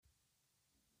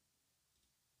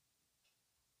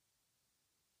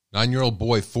9-year-old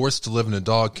boy forced to live in a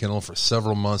dog kennel for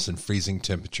several months in freezing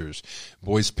temperatures.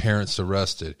 Boy's parents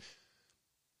arrested.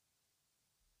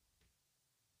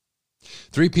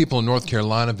 3 people in North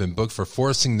Carolina have been booked for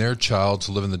forcing their child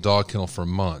to live in the dog kennel for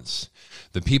months.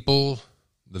 The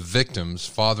victims,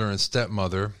 father and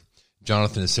stepmother,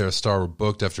 Jonathan and Sarah Starr, were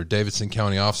booked after Davidson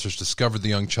County officers discovered the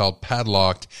young child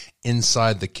padlocked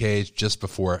inside the cage just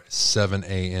before 7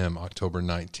 a.m. October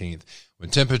 19th, when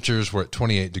temperatures were at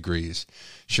 28 degrees.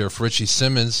 Sheriff Richie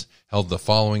Simmons held the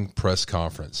following press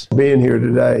conference. Being here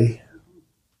today.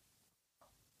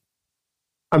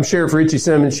 I'm Sheriff Richie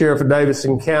Simmons, Sheriff of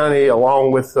Davidson County,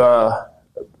 along with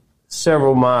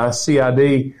several of my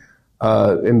CID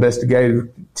investigative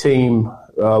team.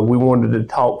 We wanted to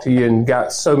talk to you and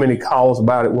got so many calls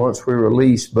about it once we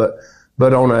released, but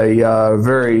on a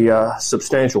very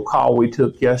substantial call we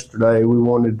took yesterday, we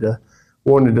wanted to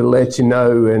let you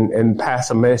know and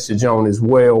pass a message on as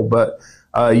well. But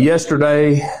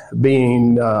yesterday,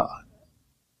 being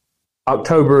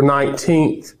October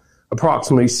 19th,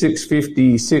 approximately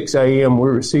 6:56 a.m., we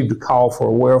received a call for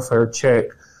a welfare check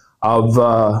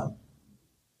of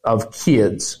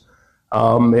kids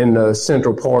in the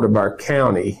central part of our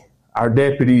county. Our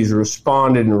deputies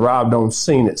responded and arrived on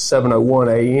scene at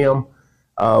 7:01 a.m.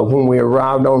 When we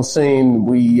arrived on scene,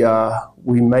 we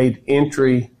made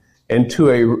entry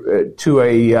into a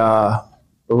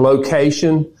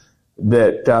location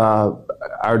that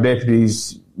our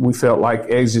deputies, we felt like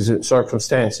exigent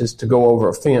circumstances to go over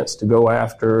a fence to go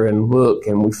after and look,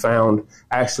 and we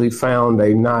actually found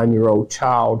a 9-year-old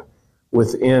child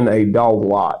within a dog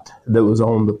lot that was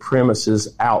on the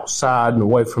premises outside and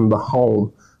away from the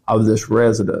home of this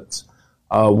residence.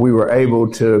 We were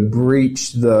able to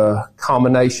breach the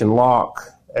combination lock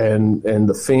and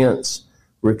the fence,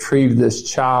 retrieve this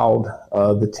child.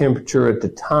 The temperature at the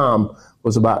time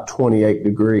was about 28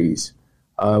 degrees.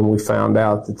 We found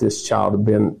out that this child had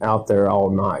been out there all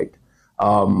night.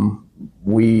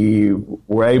 We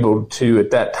were able to,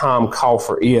 at that time, call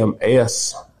for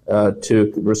EMS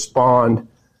to respond.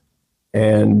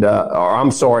 And,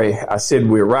 I'm sorry, I said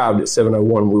we arrived at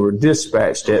 7:01. We were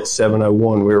dispatched at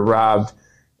 7:01. We arrived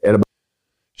at about...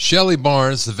 Shelley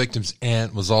Barnes, the victim's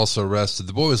aunt, was also arrested.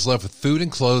 The boy was left with food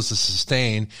and clothes to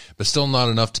sustain, but still not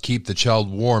enough to keep the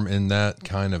child warm in that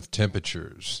kind of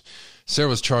temperatures. Sarah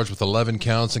was charged with 11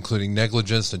 counts, including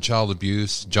negligence and child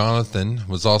abuse. Jonathan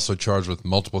was also charged with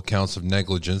multiple counts of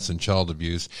negligence and child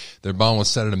abuse. Their bond was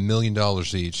set at $1 million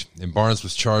each. And Barnes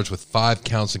was charged with 5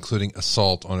 counts, including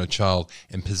assault on a child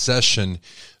and possession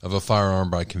of a firearm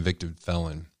by a convicted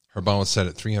felon. Her bond was set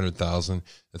at $300,000.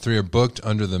 The 3 are booked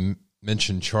under the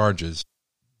mentioned charges.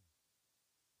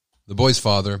 The boy's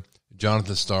father,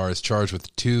 Jonathan Starr, is charged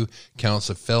with 2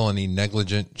 counts of felony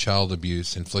negligent child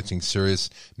abuse, inflicting serious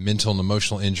mental and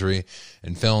emotional injury,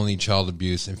 and felony child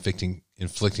abuse, inflicting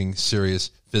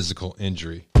serious physical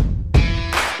injury.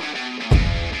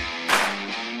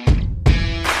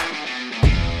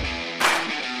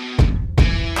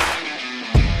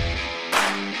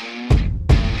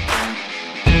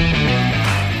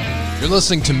 You're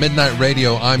listening to Midnight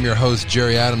Radio. I'm your host,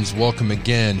 Jerry Adams. Welcome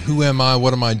again. Who am I?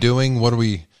 What am I doing? What are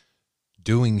we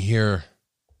doing here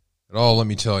at all? Let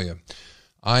me tell you.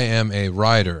 I am a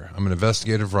writer. I'm an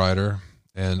investigative writer,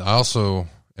 and I also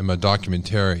am a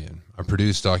documentarian. I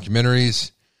produce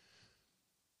documentaries,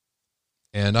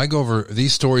 and I go over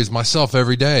these stories myself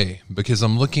every day because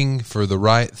I'm looking for the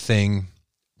right thing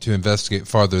to investigate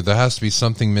farther. There has to be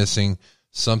something missing,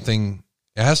 it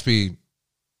has to be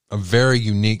a very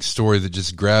unique story that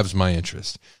just grabs my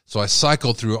interest. So I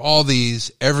cycle through all these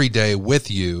every day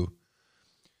with you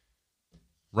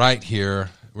right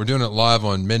here. We're doing it live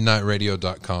on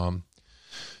midnightradio.com,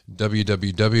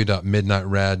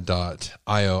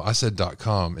 www.midnightrad.io. I said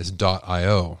 .com. It's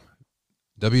 .io.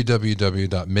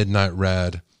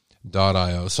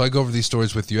 www.midnightrad.io. So I go over these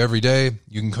stories with you every day.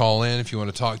 You can call in if you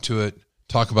want to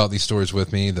talk about these stories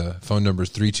with me. The phone number is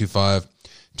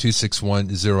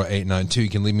 325-261-0892. You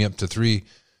can leave me up to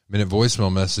 3-minute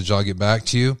voicemail message. I'll get back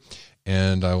to you,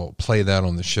 and I will play that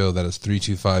on the show. That is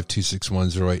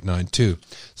 325-261-0892.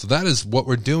 So that is what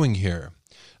we're doing here.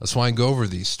 That's why I go over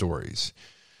these stories.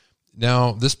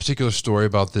 Now, this particular story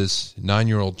about this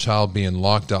 9-year-old child being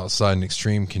locked outside in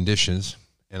extreme conditions,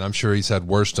 and I'm sure he's had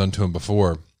worse done to him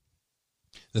before.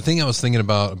 The thing I was thinking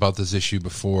about this issue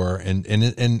before, and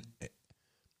in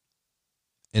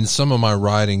some of my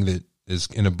writing that is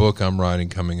in a book I'm writing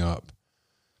coming up,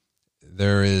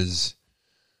 there is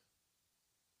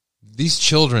these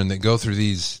children that go through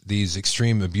these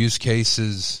extreme abuse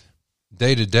cases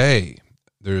day to day.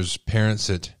 There's a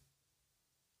parent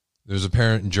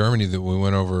in Germany that we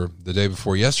went over the day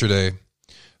before yesterday.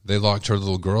 they locked her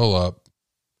little girl up,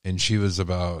 and she was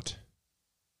about,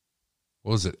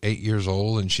 8 years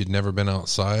old, and she'd never been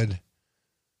outside.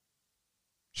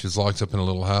 She was locked up in a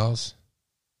little house.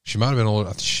 She might have been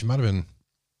old. She might have been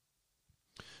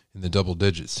in the double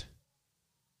digits,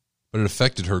 but it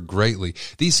affected her greatly.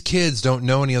 These kids don't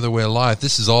know any other way of life.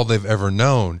 This is all they've ever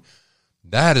known.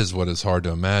 That is what is hard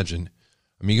to imagine.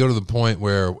 I mean, you go to the point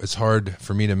where it's hard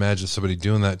for me to imagine somebody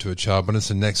doing that to a child, but it's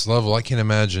the next level. I can't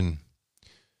imagine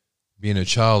being a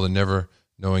child and never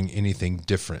knowing anything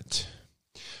different.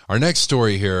 Our next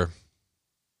story here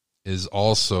is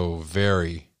also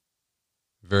very,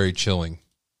 very chilling.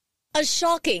 A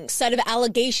shocking set of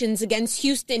allegations against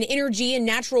Houston energy and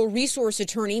natural resource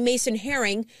attorney Mason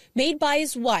Herring made by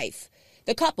his wife.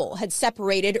 The couple had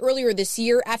separated earlier this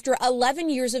year after 11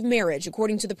 years of marriage,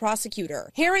 according to the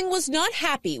prosecutor. Herring was not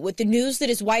happy with the news that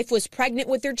his wife was pregnant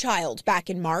with their child back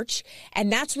in March,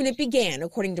 and that's when it began,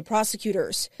 according to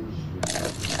prosecutors.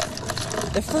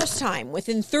 The first time,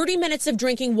 within 30 minutes of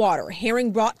drinking water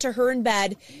Herring brought to her in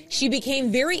bed, she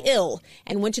became very ill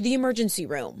and went to the emergency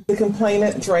room. The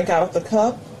complainant drank out of the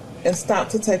cup and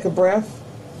stopped to take a breath.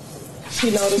 She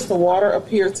noticed the water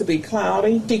appeared to be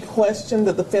cloudy. She questioned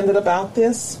the defendant about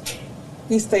this.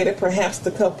 He stated perhaps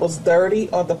the cup was dirty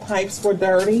or the pipes were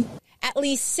dirty. At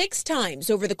least 6 times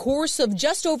over the course of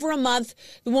just over a month,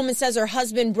 the woman says her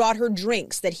husband brought her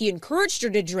drinks that he encouraged her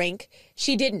to drink.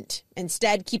 She didn't,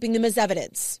 instead keeping them as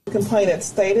evidence. The complainant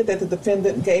stated that the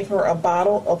defendant gave her a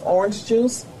bottle of orange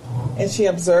juice, and she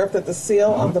observed that the seal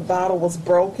on the bottle was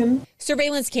broken.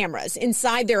 Surveillance cameras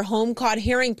inside their home caught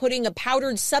Herring putting a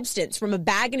powdered substance from a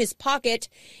bag in his pocket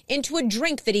into a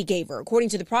drink that he gave her, according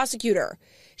to the prosecutor.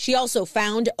 She also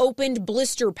found opened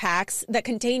blister packs that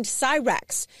contained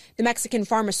Cyrex, the Mexican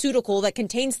pharmaceutical that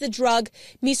contains the drug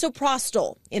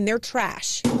misoprostol, in their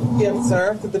trash. He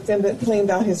observed the defendant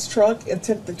cleaned out his truck and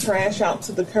took the trash out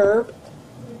to the curb.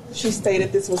 She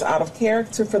stated this was out of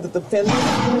character for the defendant,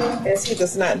 as he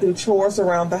does not do chores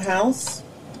around the house.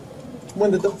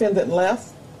 When the defendant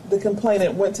left, the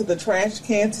complainant went to the trash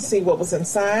can to see what was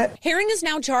inside. Herring is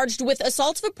now charged with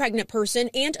assault of a pregnant person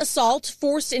and assault,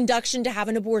 forced induction to have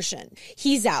an abortion.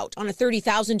 He's out on a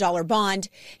 $30,000 bond.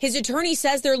 His attorney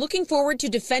says they're looking forward to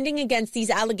defending against these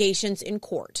allegations in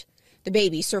court. The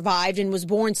baby survived and was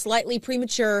born slightly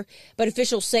premature, but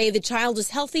officials say the child is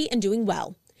healthy and doing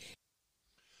well.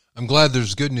 I'm glad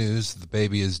there's good news. The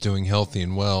baby is doing healthy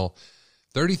and well.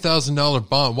 $30,000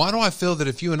 bond. Why do I feel that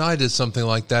if you and I did something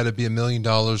like that, it'd be $1 million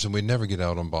and we'd never get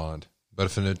out on bond? But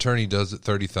if an attorney does it,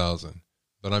 $30,000.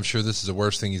 But I'm sure this is the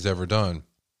worst thing he's ever done.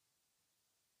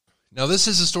 Now, this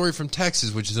is a story from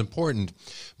Texas, which is important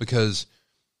because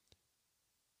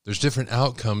there's different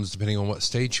outcomes depending on what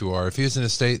state you are. If he's in a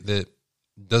state that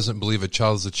doesn't believe a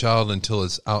child is a child until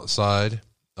it's outside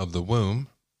of the womb,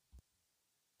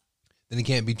 then he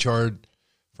can't be charged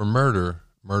for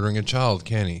murdering a child,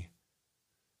 can he?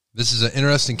 This is an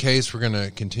interesting case. We're going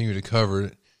to continue to cover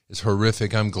it. It's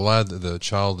horrific. I'm glad that the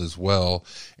child is well.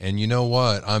 And you know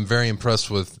what? I'm very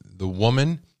impressed with the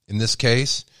woman in this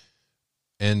case.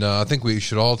 And I think we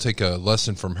should all take a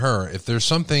lesson from her. If there's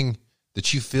something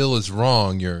that you feel is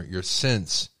wrong, your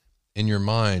sense in your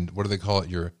mind, what do they call it?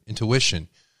 Your intuition.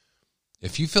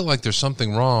 If you feel like there's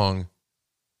something wrong,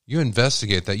 you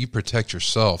investigate that. You protect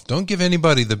yourself. Don't give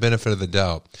anybody the benefit of the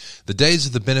doubt. The days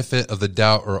of the benefit of the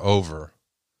doubt are over.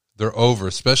 They're over,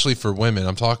 especially for women.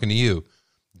 I'm talking to you.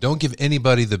 Don't give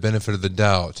anybody the benefit of the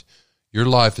doubt. Your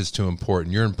life is too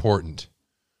important. You're important.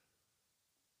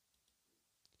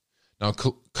 Now,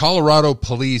 Colorado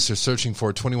police are searching for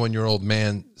a 21-year-old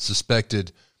man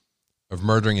suspected of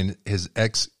murdering his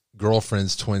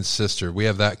ex-girlfriend's twin sister. We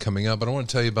have that coming up, but I want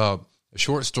to tell you about a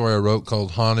short story I wrote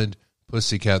called Haunted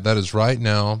Pussycat. That is right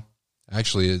now.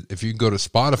 Actually, if you go to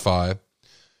Spotify,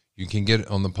 you can get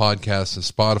it on the podcast of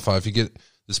Spotify. If you get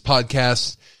this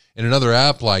podcast in another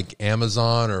app like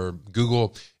Amazon or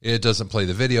Google, it doesn't play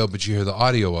the video, but you hear the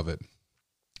audio of it.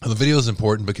 And the video is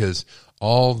important because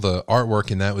all the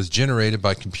artwork in that was generated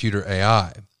by computer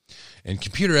AI. And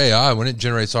computer AI, when it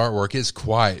generates artwork, is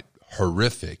quite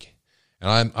horrific.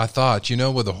 And I thought,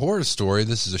 with a horror story,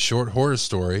 this is a short horror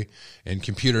story, and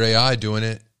computer AI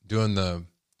doing the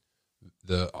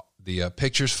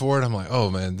pictures for it. I'm like,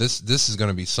 oh man, this is going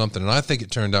to be something. And I think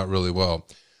it turned out really well.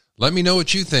 Let me know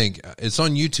what you think. It's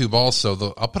on YouTube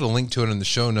also. I'll put a link to it in the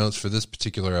show notes for this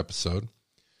particular episode.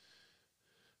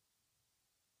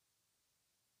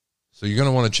 So you're going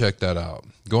to want to check that out.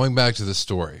 Going back to the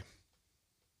story.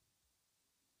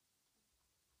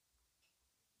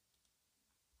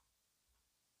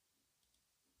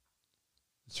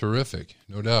 It's horrific,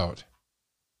 no doubt.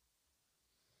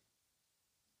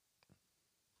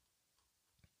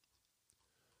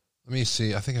 Let me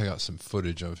see. I think I got some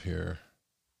footage of here.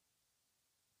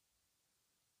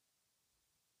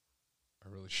 I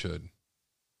really should.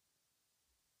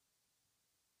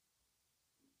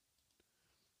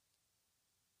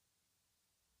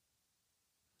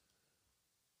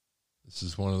 This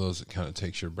is one of those that kind of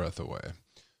takes your breath away.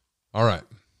 All right.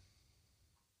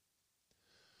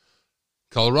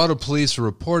 Colorado police are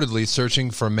reportedly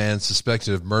searching for a man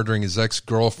suspected of murdering his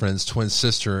ex-girlfriend's twin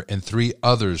sister and 3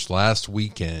 others last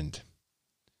weekend.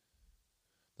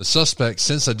 The suspect,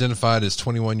 since identified as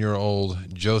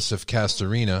 21-year-old Joseph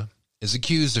Castorina, is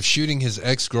accused of shooting his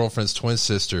ex-girlfriend's twin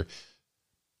sister,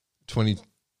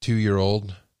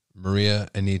 22-year-old Maria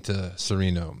Anita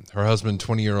Serino, her husband,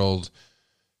 20-year-old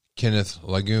Kenneth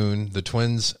Lagoon, the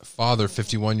twins' father,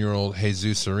 51-year-old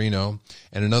Jesus Serino,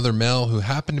 and another male who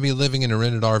happened to be living in a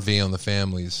rented RV on the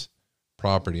family's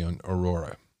property on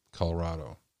Aurora,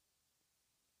 Colorado.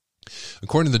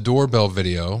 According to the doorbell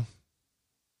video,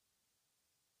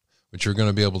 which you're going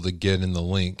to be able to get in the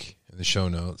link in the show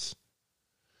notes,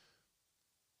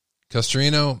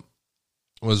 Castorino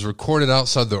was recorded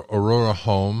outside the Aurora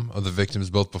home of the victims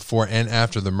both before and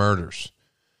after the murders.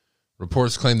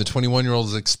 Reports claim the 21-year-old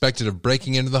is expected of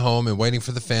breaking into the home and waiting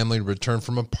for the family to return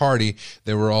from a party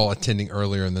they were all attending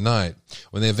earlier in the night.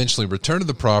 When they eventually returned to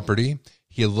the property,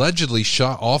 he allegedly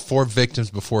shot all 4 victims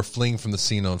before fleeing from the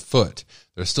scene on foot.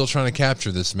 They're still trying to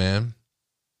capture this man.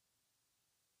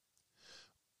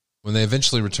 When they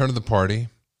eventually returned to the party,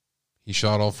 he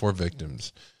shot all 4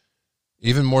 victims.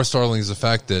 Even more startling is the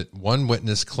fact that one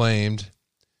witness claimed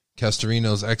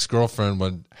Castorino's ex-girlfriend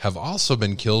would have also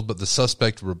been killed, but the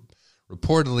suspect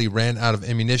reportedly ran out of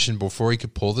ammunition before he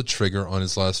could pull the trigger on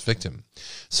his last victim.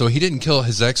 So he didn't kill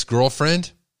his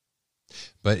ex-girlfriend,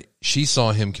 but she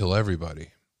saw him kill everybody.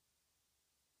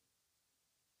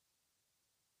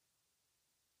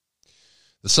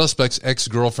 The suspect's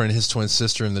ex-girlfriend, his twin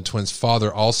sister, and the twins'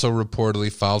 father also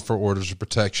reportedly filed for orders of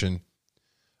protection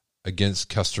against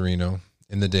Castorino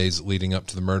in the days leading up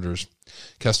to the murders.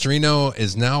 Castorino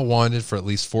is now wanted for at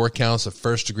least 4 counts of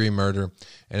first-degree murder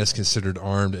and is considered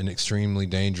armed and extremely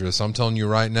dangerous. I'm telling you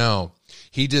right now,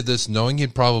 he did this knowing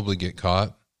he'd probably get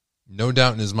caught. No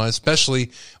doubt in his mind,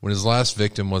 especially when his last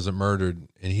victim wasn't murdered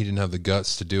and he didn't have the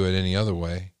guts to do it any other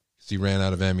way because he ran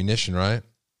out of ammunition, right?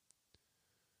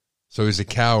 So he's a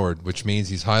coward, which means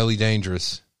he's highly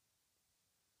dangerous.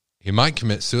 He might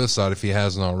commit suicide if he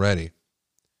hasn't already.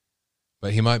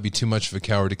 But he might be too much of a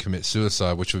coward to commit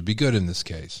suicide, which would be good in this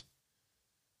case.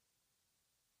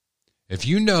 If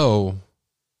you know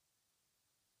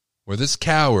where this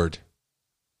coward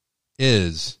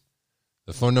is,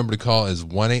 the phone number to call is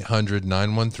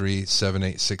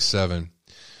 1-800-913-7867.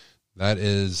 That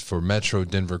is for Metro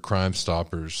Denver Crime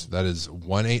Stoppers. That is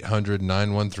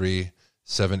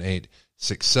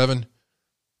 1-800-913-7867.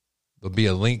 There'll be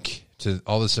a link to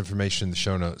all this information in the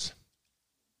show notes.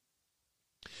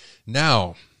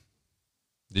 Now,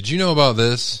 did you know about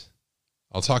this?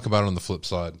 I'll talk about it on the flip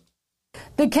side.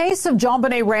 The case of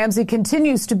JonBenet Ramsey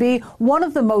continues to be one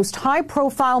of the most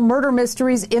high-profile murder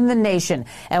mysteries in the nation,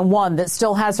 and one that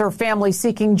still has her family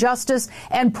seeking justice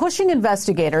and pushing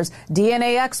investigators,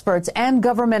 DNA experts, and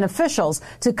government officials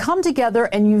to come together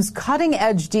and use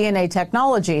cutting-edge DNA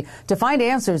technology to find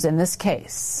answers in this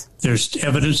case. There's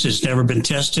evidence that's never been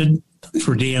tested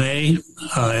for DNA,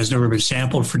 has never been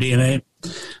sampled for DNA.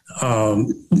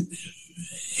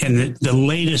 And the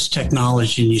latest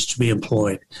technology needs to be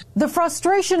employed. The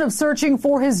frustration of searching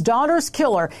for his daughter's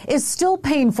killer is still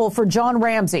painful for John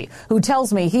Ramsey, who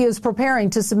tells me he is preparing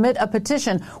to submit a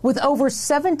petition with over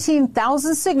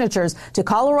 17,000 signatures to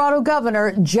Colorado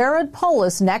Governor Jared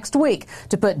Polis next week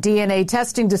to put DNA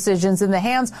testing decisions in the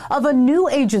hands of a new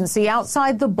agency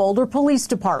outside the Boulder Police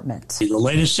Department. The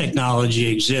latest technology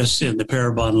exists in the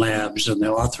Parabon labs and the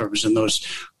Lothrams and those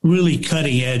really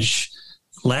cutting-edge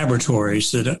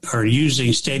laboratories that are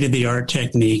using state-of-the-art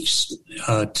techniques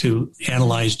to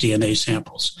analyze DNA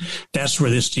samples. That's where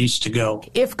this needs to go.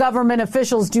 If government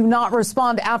officials do not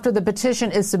respond after the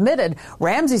petition is submitted,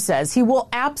 Ramsey says he will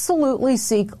absolutely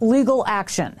seek legal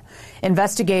action.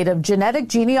 Investigative genetic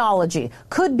genealogy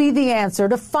could be the answer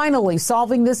to finally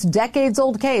solving this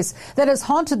decades-old case that has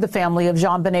haunted the family of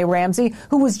JonBenet Ramsey,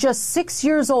 who was just 6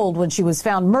 years old when she was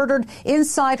found murdered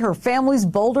inside her family's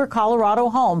Boulder, Colorado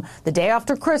home the day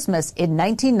after Christmas in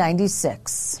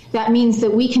 1996. That means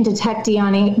that we can detect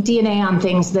DNA on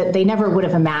things that they never would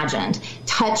have imagined.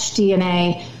 Touch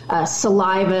DNA,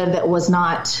 saliva that was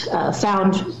not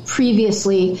found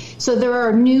previously. So there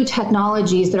are new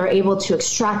technologies that are able to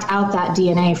extract out that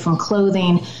DNA from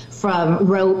clothing, from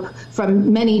rope,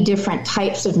 from many different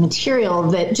types of material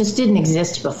that just didn't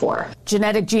exist before.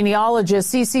 Genetic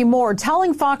genealogist CeCe Moore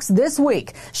telling Fox this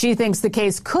week she thinks the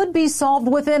case could be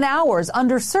solved within hours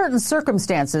under certain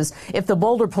circumstances if the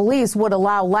Boulder police would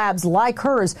allow labs like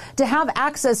hers to have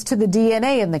access to the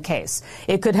DNA in the case.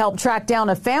 It could help track down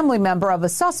a family member of a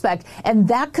suspect, and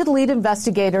that could lead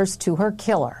investigators to her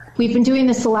killer. We've been doing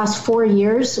this the last 4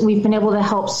 years. We've been able to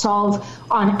help solve,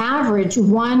 on average,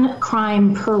 1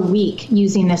 crime per week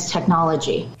using this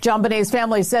technology. John Bonet's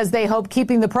family says they hope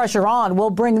keeping the pressure on will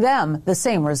bring them the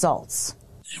same results.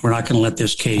 We're not going to let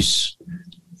this case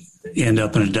end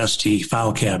up in a dusty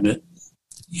file cabinet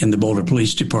in the Boulder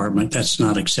Police Department. That's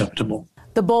not acceptable.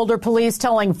 The Boulder police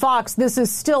telling Fox this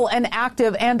is still an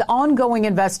active and ongoing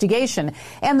investigation,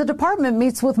 and the department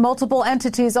meets with multiple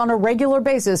entities on a regular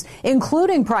basis,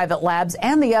 including private labs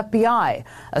and the FBI.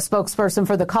 A spokesperson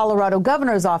for the Colorado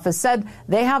governor's office said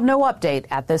they have no update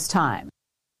at this time.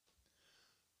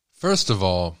 First of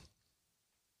all,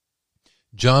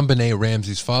 John Benet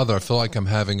Ramsey's father, I feel like I'm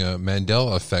having a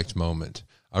Mandela effect moment.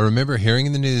 I remember hearing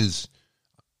in the news,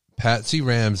 Patsy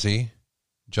Ramsey,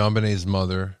 John Benet's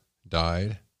mother,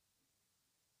 died.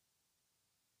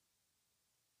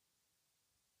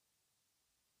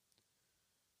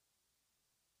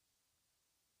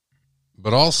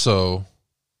 But also,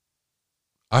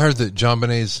 I heard that John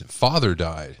Benet's father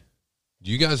died.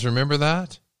 Do you guys remember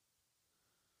that?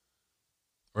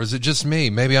 Or is it just me?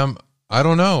 Maybe I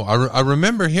don't know. I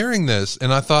remember hearing this,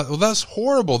 and I thought, well, that's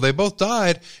horrible. They both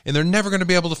died, and they're never going to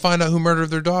be able to find out who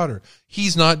murdered their daughter.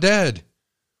 He's not dead.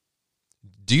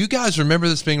 Do you guys remember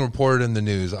this being reported in the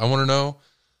news? I want to know.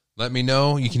 Let me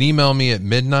know. You can email me at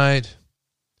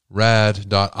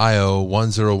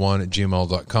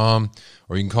midnightrad.io101@gmail.com,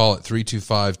 or you can call it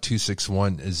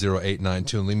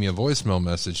 325-261-0892 and leave me a voicemail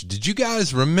message. Did you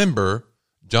guys remember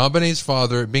John Benet's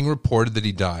father being reported that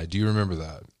he died? Do you remember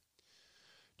that?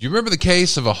 Do you remember the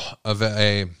case of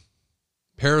a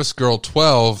Paris girl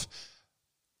 12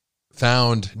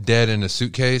 found dead in a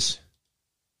suitcase?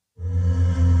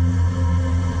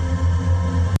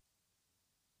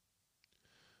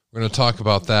 We're going to talk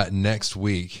about that next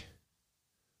week.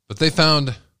 But they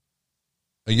found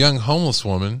a young homeless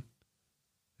woman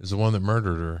is the one that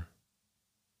murdered her.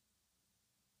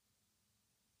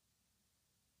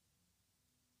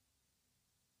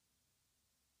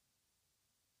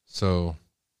 So,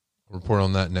 I'll report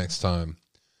on that next time.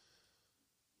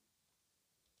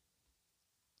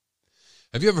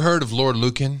 Have you ever heard of Lord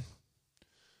Lucan?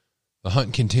 The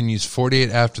hunt continues 48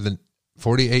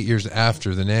 years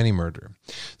after the nanny murder.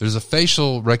 There's a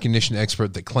facial recognition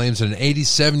expert that claims that an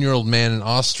 87-year-old man in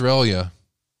Australia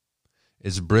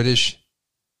is a British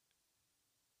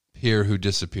peer who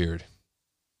disappeared.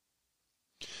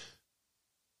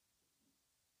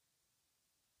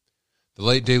 The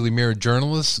late Daily Mirror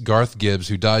journalist Garth Gibbs,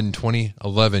 who died in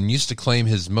 2011, used to claim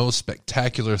his most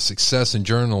spectacular success in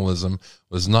journalism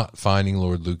was not finding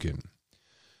Lord Lucan.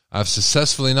 I've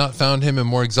successfully not found him in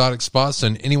more exotic spots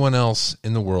than anyone else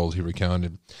in the world, he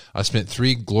recounted. I spent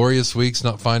 3 glorious weeks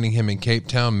not finding him in Cape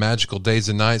Town, magical days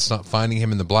and nights not finding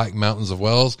him in the Black Mountains of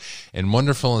Wales, and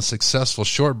wonderful and successful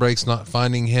short breaks not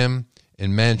finding him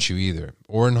in Manchu either,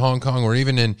 or in Hong Kong, or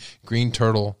even in Green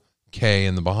Turtle Cay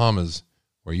in the Bahamas,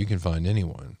 where you can find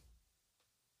anyone.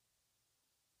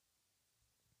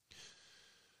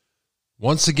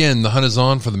 Once again, the hunt is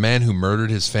on for the man who murdered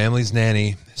his family's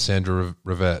nanny, Sandra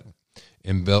Rivette,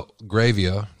 in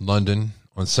Belgravia, London,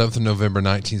 on 7th of November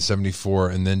 1974,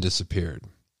 and then disappeared.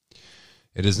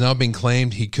 It is now being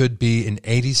claimed he could be an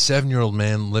 87-year-old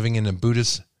man living in a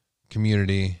Buddhist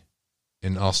community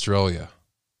in Australia.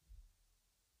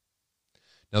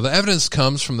 Now, the evidence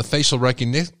comes from the facial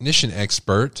recognition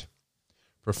expert,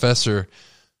 Professor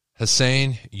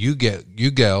Hussein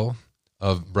Ugel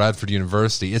of Bradford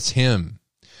University. It's him.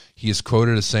 He is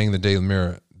quoted as saying in the Daily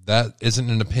Mirror, that isn't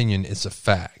an opinion, it's a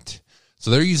fact.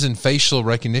 So they're using facial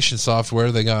recognition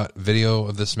software. They got video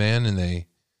of this man, and they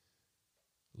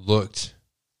looked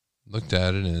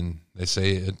at it, and they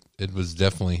say it was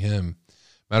definitely him.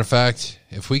 Matter of fact,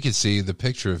 if we could see the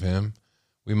picture of him,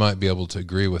 we might be able to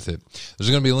agree with it. There's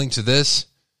going to be a link to this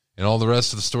and all the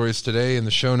rest of the stories today in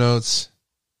the show notes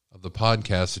of the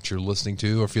podcast that you're listening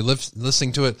to, or if you're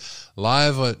listening to it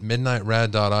live at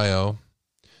midnightrad.io,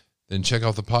 then check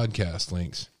out the podcast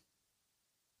links.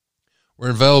 We're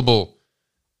available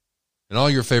in all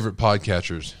your favorite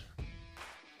podcatchers.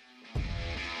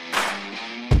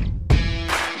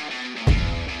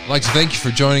 I'd like to thank you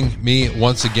for joining me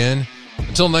once again.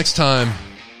 Until next time,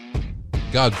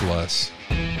 God bless.